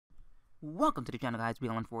Welcome to the channel, guys.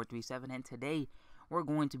 BLN437, and today we're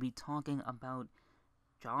going to be talking about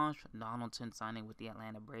Josh Donaldson signing with the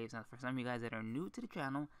Atlanta Braves. Now, for some of you guys that are new to the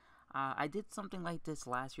channel, I did something like this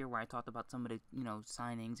last year where I talked about some of the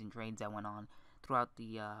signings and trades that went on throughout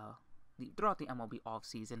the MLB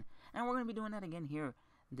offseason, and we're going to be doing that again here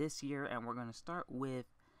this year. And we're going to start with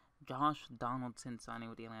Josh Donaldson signing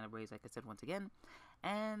with the Atlanta Braves, like I said once again.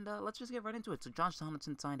 And let's just get right into it. So Josh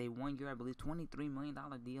Donaldson signed a one-year, I believe, $23 million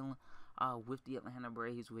deal with the Atlanta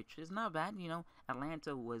Braves, which is not bad.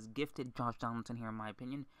 Atlanta was gifted Josh Donaldson here, in my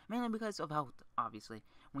opinion, mainly because of health. Obviously,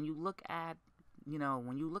 when you look at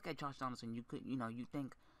Josh Donaldson, you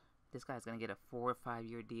think this guy's gonna get a 4 or 5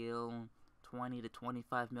 year deal, 20 to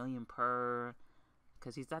 25 million per.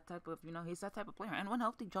 Because he's that type of player. And when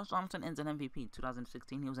healthy, Josh Donaldson ends an MVP.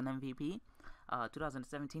 2016, he was an MVP.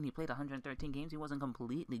 2017, he played 113 games. He wasn't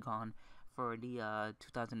completely gone for the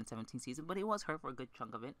 2017 season, but he was hurt for a good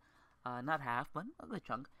chunk of it. Not half, but a good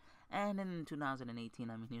chunk. And in 2018,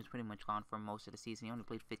 I mean, he was pretty much gone for most of the season. He only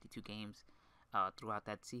played 52 games throughout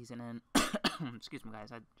that season. And excuse me,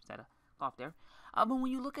 guys, I just had a cough there. But when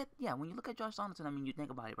you look at Josh Donaldson, I mean, you think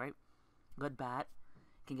about it, right? Good bat.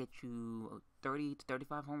 Can get you 30 to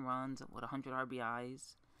 35 home runs with 100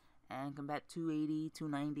 RBIs, and can bat 280,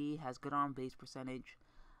 290, has good on base percentage,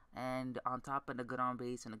 and on top of the good on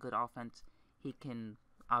base and a good offense, he can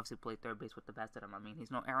obviously play third base with the best of them. I mean,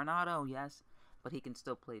 he's no Arenado, yes, but he can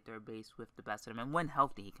still play third base with the best of them, and when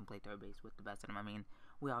healthy, he can play third base with the best of them. I mean,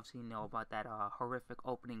 we obviously know about that horrific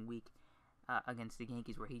opening week against the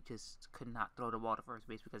Yankees where he just could not throw the ball to first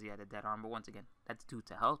base because he had a dead arm. But once again, that's due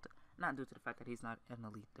to health, not due to the fact that he's not an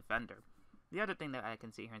elite defender. The other thing that I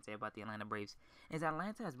can sit here and say about the Atlanta Braves is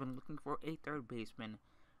Atlanta has been looking for a third baseman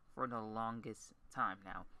for the longest time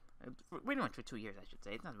now. Pretty much for 2 years, I should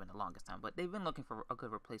say. It's not been the longest time, but they've been looking for a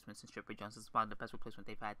good replacement since Chipper Jones. This is probably the best replacement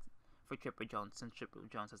they've had for Chipper Jones since Chipper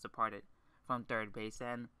Jones has departed from third base.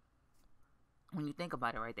 And when you think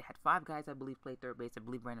about it, right, they had 5 guys, I believe, play third base. I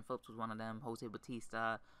believe Brandon Phillips was one of them, Jose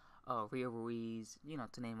Bautista, Rio Ruiz,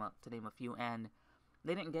 to name a few. And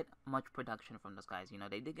they didn't get much production from those guys.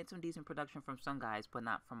 They did get some decent production from some guys, but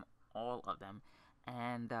not from all of them.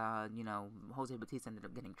 And Jose Bautista ended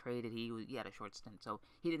up getting traded. He had a short stint, so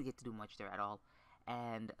he didn't get to do much there at all.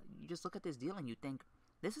 And you just look at this deal and you think,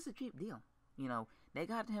 this is a cheap deal. They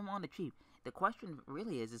got him on the cheap. The question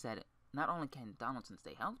really is that not only can Donaldson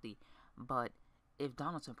stay healthy, but if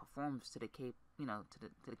Donaldson performs to the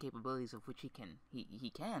the capabilities of which he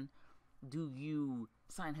can, do you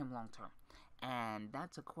sign him long term? And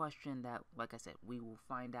that's a question that, like I said, we will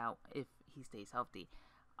find out if he stays healthy.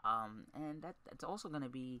 And that's also going to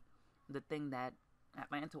be the thing that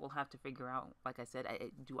Atlanta will have to figure out. Like I said,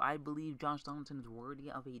 do I believe Josh Donaldson is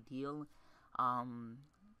worthy of a deal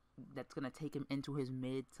that's going to take him into his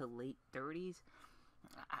mid to late 30s?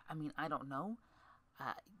 I mean, I don't know.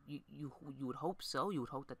 You would hope so. You would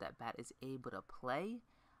hope that bat is able to play.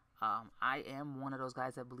 I am one of those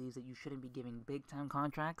guys that believes that you shouldn't be giving big time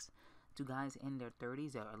contracts to guys in their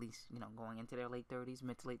 30s, or at least going into their late 30s,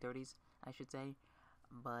 mid to late 30s, I should say.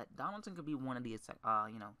 But Donaldson could be one of the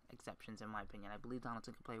exceptions in my opinion. I believe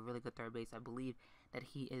Donaldson can play really good third base. I believe that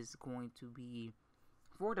he is going to be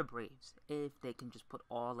for the Braves if they can just put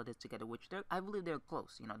all of this together, which I believe they're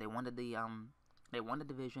close. They won the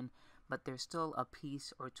division, but they're still a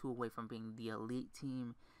piece or two away from being the elite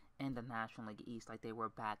team in the National League East, like they were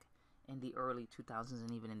back in the early 2000s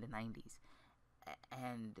and even in the 90s.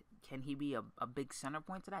 And can he be a big center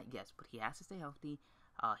point to that? Yes, but he has to stay healthy.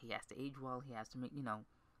 He has to age well. He has to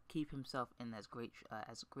keep himself in as great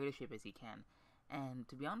a shape as he can. And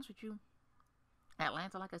to be honest with you,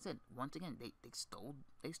 Atlanta, like I said, once again, they stole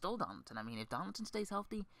Donaldson. I mean, if Donaldson stays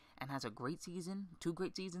healthy and has a great season, 2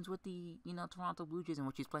 great seasons with the Toronto Blue Jays, in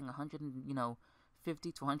which he's playing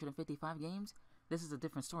 150 to 155 games, this is a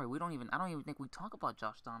different story. I don't even think we talk about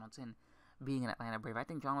Josh Donaldson being an Atlanta Brave. I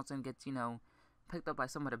think Donaldson gets picked up by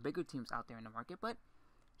some of the bigger teams out there in the market, but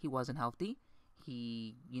he wasn't healthy.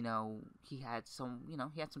 He had some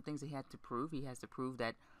things that he had to prove. He has to prove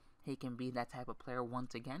that he can be that type of player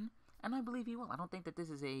once again, and I believe he will. I don't think this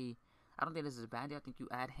is a bad deal. I think you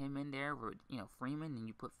add him in there with Freeman, and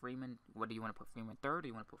you put Freeman. Whether you want to put Freeman third or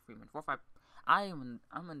you want to put Freeman 4, 5. I'm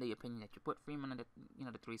in the opinion that you put Freeman in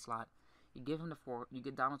the 3 slot. You give him the 4. You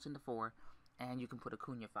get Donaldson the 4, and you can put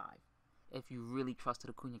Acuna 5. If you really trust that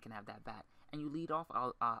Acuna can have that bat, and you lead off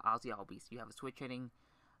Ozzy Albies, you have a switch hitting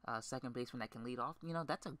second baseman that can lead off.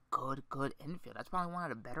 That's a good infield. That's probably one of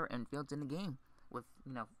the better infields in the game with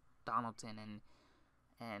Donaldson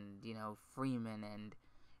and Freeman and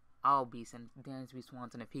Albies and Dansby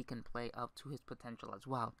Swanson if he can play up to his potential as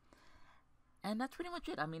well. And that's pretty much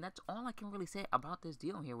it. I mean, that's all I can really say about this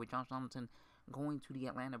deal here with Josh Donaldson going to the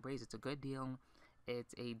Atlanta Braves. It's a good deal.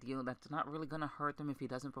 It's a deal that's not really going to hurt him if he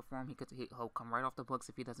doesn't perform. He'll come right off the books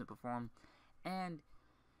if he doesn't perform. And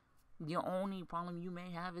the only problem you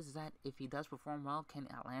may have is that if he does perform well, can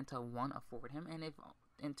Atlanta, one, afford him?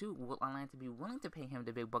 And two, will Atlanta be willing to pay him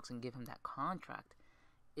the big bucks and give him that contract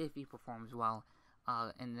if he performs well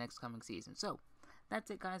in the next coming season? So, that's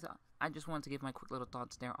it, guys. I just wanted to give my quick little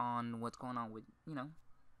thoughts there on what's going on with,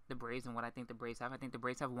 the Braves and what I think the Braves have. I think the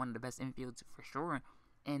Braves have one of the best infields for sure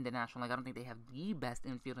in the National League. I don't think they have the best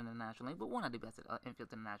infield in the National League, but one of the best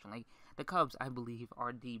infields in the National League. The Cubs, I believe,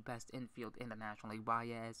 are the best infield in the National League.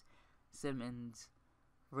 Baez, Simmons,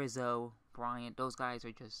 Rizzo, Bryant, those guys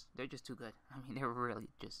they're just too good. I mean, they're really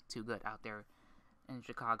just too good out there in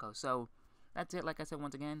Chicago. So, that's it. Like I said,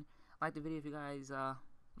 once again, like the video if you guys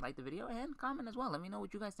like the video, and comment as well. Let me know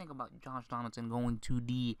what you guys think about Josh Donaldson going to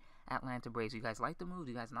the Atlanta Braves. You guys like the move?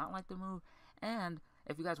 Do you guys not like the move? And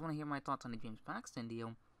if you guys want to hear my thoughts on the James Paxton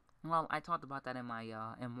deal, well, I talked about that in my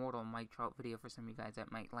Immortal Mike Trout video for some of you guys that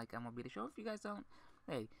might like MLB The Show. If you guys don't,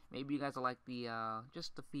 hey, maybe you guys will like the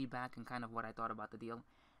just the feedback and kind of what I thought about the deal.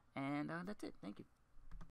 And that's it. Thank you.